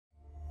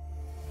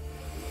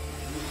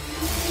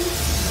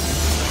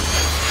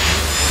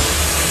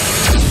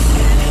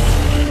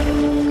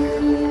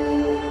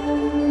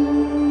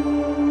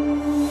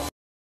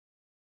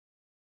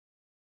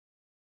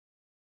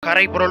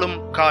கரை புரளும்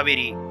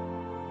காவிரி.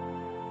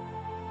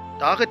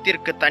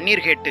 தாகத்திற்கு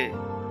தண்ணீர் கேட்டு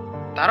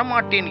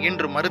தரமாட்டேன்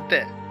என்று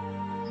மறுத்த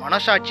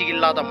மனசாட்சி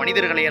இல்லாத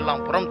மனிதர்களை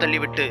எல்லாம் புறம்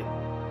தள்ளிவிட்டு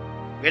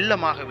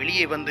வெள்ளமாக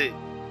வெளியே வந்து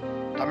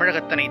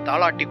தமிழகத்தினை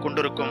தாளாட்டி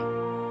கொண்டிருக்கும்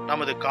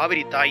நமது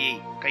காவிரி தாயை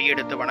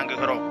கையெடுத்து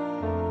வணங்குகிறோம்.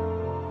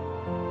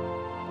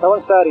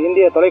 செவன் ஸ்டார்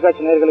இந்திய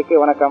தொலைக்காட்சி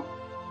நேயர்களுக்கு வணக்கம்.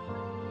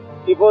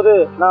 இப்போது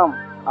நாம்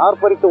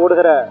ஆர்ப்பரித்து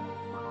ஓடுகிற,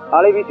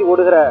 அலைவீசி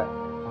ஓடுகிற,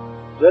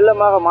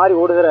 வெள்ளமாக மாறி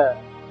ஓடுகிற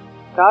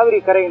காவிரி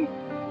கரையின்,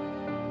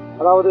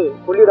 அதாவது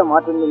கொள்ளிடம்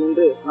ஆற்றில்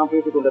நின்று நாம்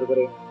பேசிக்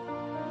கொண்டிருக்கிறேன்.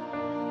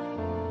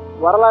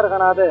 வரலாறு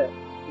காணாத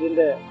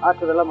இந்த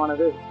ஆற்று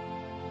வெள்ளமானது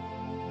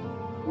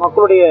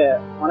மக்களுடைய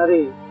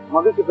மனதை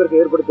மகிழ்ச்சி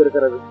பெருக்க ஏற்படுத்தி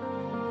இருக்கிறது.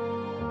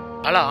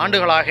 பல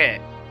ஆண்டுகளாக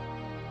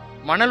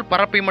மணல்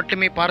பரப்பை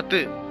மட்டுமே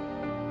பார்த்து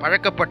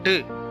பழக்கப்பட்டு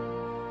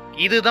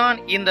இதுதான்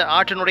இந்த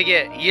ஆற்றினுடைய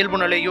இயல்பு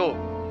நிலையோ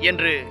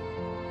என்று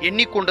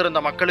எண்ணிக்கொண்டிருந்த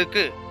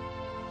மக்களுக்கு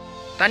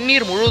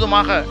தண்ணீர்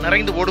முழுவதுமாக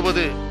நிறைந்து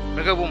ஓடுவது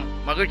மிகவும்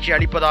மகிழ்ச்சி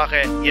அளிப்பதாக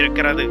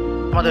இருக்கிறது.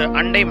 நமது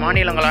அண்டை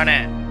மாநிலங்களான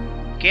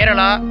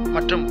கேரளா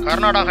மற்றும்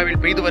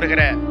கர்நாடகாவில் பெய்து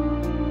வருகிற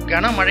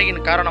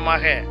கனமழையின்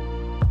காரணமாக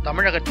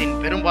தமிழகத்தின்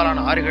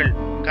பெரும்பாலான ஆறுகள்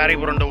கரை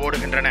புரண்டு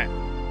ஓடுகின்றன.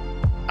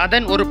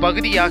 அதன் ஒரு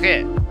பகுதியாக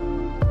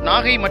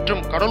நாகை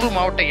மற்றும் கடலூர்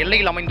மாவட்ட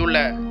எல்லையில் அமைந்துள்ள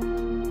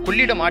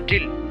கொள்ளிடம்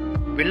ஆற்றில்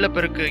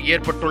வெள்ளப்பெருக்கு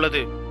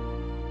ஏற்பட்டுள்ளது.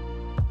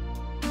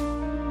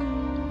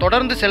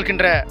 தொடர்ந்து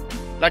செல்கின்ற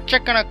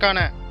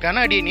லட்சக்கணக்கான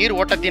கன அடி நீர்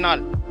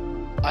ஓட்டத்தினால்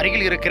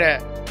அருகில் இருக்கிற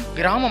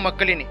கிராம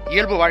மக்களின்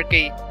இயல்பு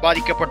வாழ்க்கை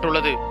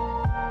பாதிக்கப்பட்டுள்ளது.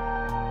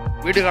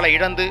 வீடுகளை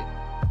இழந்து,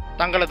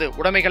 தங்களது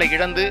உடைமைகளை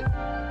இழந்து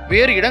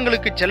வேறு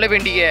இடங்களுக்கு செல்ல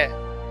வேண்டிய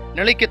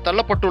நிலைக்கு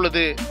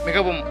தள்ளப்பட்டுள்ளது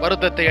மிகவும்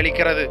வருத்தத்தை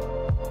அளிக்கிறது.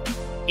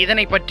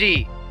 இதனை பற்றி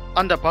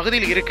அந்த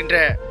பகுதியில் இருக்கின்ற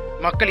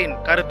மக்களின்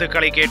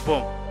கருத்துக்களை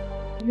கேட்போம்.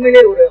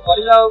 உண்மையிலே ஒரு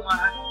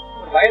பரிதாபமான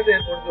ஒரு பயத்தை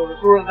ஏற்படுத்த ஒரு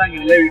சூழல் தான்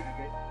இங்க நிலவிட்டு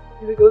இருக்கு.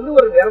 இதுக்கு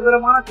ஒரு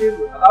நிரந்தரமான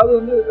தீர்வு,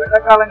 அதாவது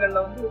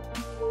வெள்ளக்காலங்கள்ல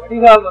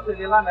வடிகால்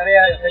வசதி எல்லாம் நிறைய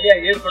சரியா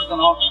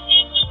ஏற்படுத்தணும்.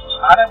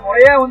 ஆனா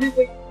முறையா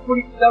இப்ப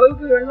இந்த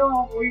அளவுக்கு வெள்ளம்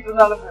போயிட்டு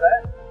இருந்தாலும் கூட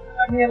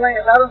தண்ணி எல்லாம்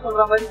எல்லாரும்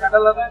சொல்ற மாதிரி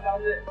கடல்ல தான்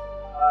கலந்து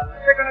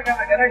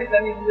லட்சக்கணக்கான கனஅடி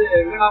தண்ணி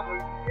வீணா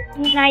போயிட்டு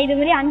இருக்கு. நான் இது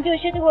மாதிரி 5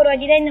 வருஷத்துக்கு ஒரு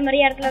வாட்டி தான் இந்த மாதிரி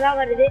இடத்துலதான்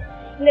வருது.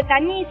 இந்த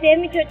தண்ணியை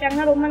சேமிச்சு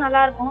வச்சாங்கன்னா ரொம்ப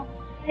நல்லா இருக்கும்.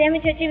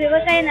 சேமிச்சு வச்சு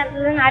விவசாய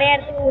நேரத்துல நிறைய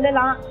இடத்துக்கு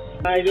விடலாம்.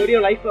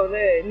 இதுவரையும்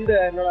லைஃப்ல இந்த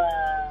என்னோட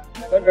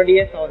 20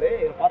 இயர்ஸ் ஆகுது.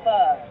 இதை பார்த்தா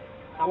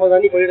நம்ம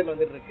தண்ணி கொள்ளிடத்துல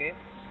வந்துட்டு இருக்கு.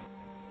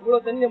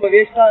 இவ்வளவு தண்ணி நம்ம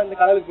வேஸ்டா இந்த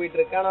கடலுக்கு போயிட்டு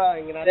இருக்கு. ஆனா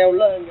இங்க நிறைய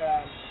இங்க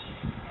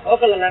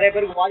லோக்கல்ல நிறைய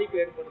பேருக்கு பாதிப்பு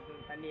ஏற்படுத்துது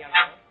தண்ணியால.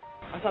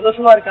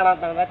 சந்தோஷமா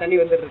இருக்கான தண்ணி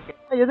வந்துட்டு இருக்கு.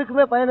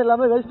 எதுக்குமே பயன்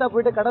இல்லாம வேஸ்டா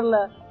போயிட்டு கடல்ல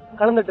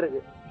கலந்துட்டு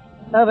இருக்கு.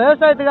 நாங்கள்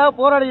விவசாயத்துக்காக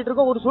போராடிட்டு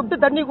இருக்கோம். ஒரு சொட்டு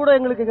தண்ணி கூட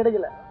எங்களுக்கு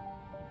கிடைக்கல.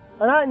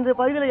 ஆனா இந்த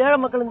பகுதியில் ஏழை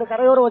மக்கள் இந்த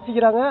கரையோரம்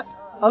வச்சுக்கிறாங்க.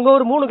 அங்க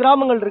ஒரு 3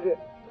 கிராமங்கள் இருக்கு.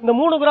 இந்த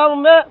 3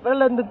 கிராமமே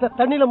இந்த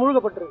தண்ணியில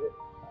மூழ்கப்பட்டிருக்கு.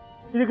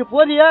 இதுக்கு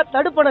போதிய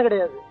தடுப்பணை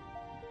கிடையாது.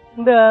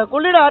 இந்த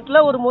கொள்ளிட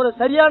ஆற்றுல ஒரு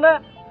சரியான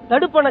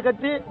தடுப்பணை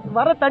கட்டி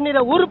வர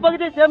தண்ணீரை ஒரு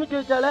பகுதியை சேமிச்சு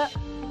வச்சாலே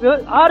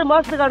 6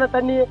 மாசத்துக்கான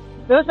தண்ணி,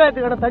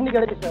 விவசாயத்துக்கான தண்ணி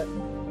கிடைக்கும் சார்.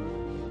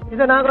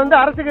 இதை நாங்க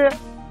அரசுக்கு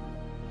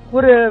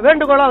ஒரு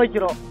வேண்டுகோளா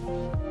வைக்கிறோம்.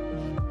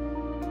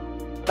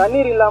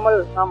 தண்ணீர் இல்லாமல்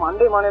நாம்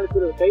அண்டை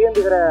மாநிலத்தில்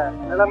கையேந்துகிற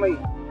நிலைமை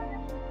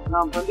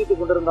நாம் சந்தித்துக்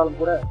கொண்டிருந்தாலும்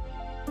கூட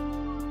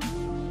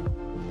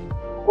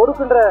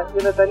கொடுக்கின்ற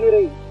இந்த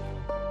தண்ணீரை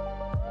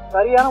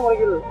சரியான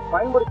முறையில்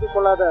பயன்படுத்திக்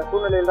கொள்ளாத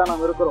சூழ்நிலையில் தான்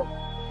நாம் இருக்கிறோம்.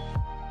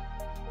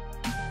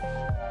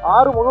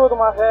 ஆறு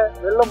முழுவதுமாக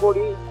வெள்ளம்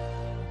போடி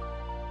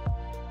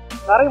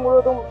கரை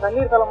முழுவதும்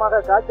தண்ணீர்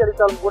தளமாக காட்சி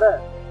அளித்தாலும் கூட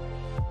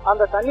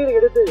அந்த தண்ணீரை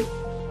எடுத்து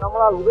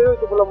நம்மளால்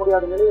உபயோகித்துக் கொள்ள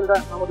முடியாத நிலையில்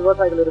தான் நமது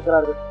விவசாயிகள்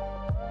இருக்கிறார்கள்.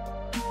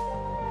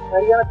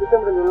 சரியான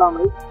திட்டமிடல்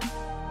இல்லாமல்,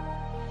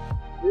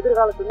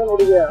 எதிர்கால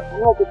சிந்தனுடைய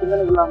முன்னோக்கு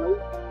சிந்தனை இல்லாமல்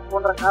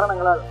போன்ற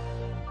காரணங்களால்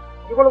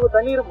இவ்வளவு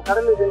தண்ணீரும்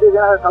கடலில் சென்று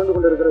வீணாக கலந்து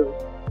கொண்டிருக்கிறது.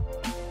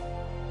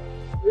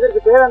 இதற்கு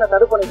தேவையான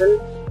தடுப்பணைகள்,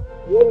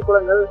 ஏரி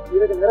குளங்கள்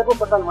இதற்கு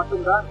நிரப்பப்பட்டால்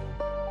மட்டும்தான்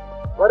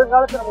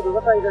வருங்காலத்தில் நமது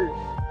விவசாயிகள்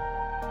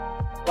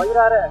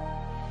வயிறார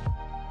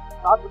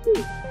சாப்பிட்டு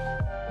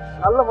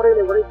நல்ல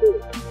முறையில் உழைத்து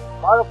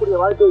வாழக்கூடிய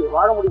வாழ்க்கை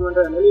வாழ முடியும்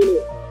என்ற நிலையிலே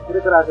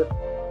இருக்கிறார்கள்.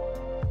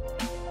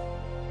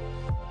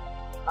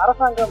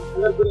 அரசாங்கம்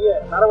இதற்குரிய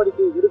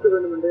நடவடிக்கை எடுக்க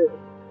வேண்டும் என்று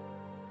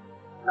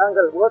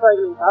நாங்கள்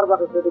விவசாயிகளின்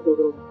சார்பாக கேட்டுக்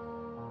கொள்கிறோம்.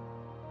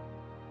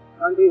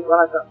 நன்றி,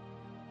 வணக்கம்.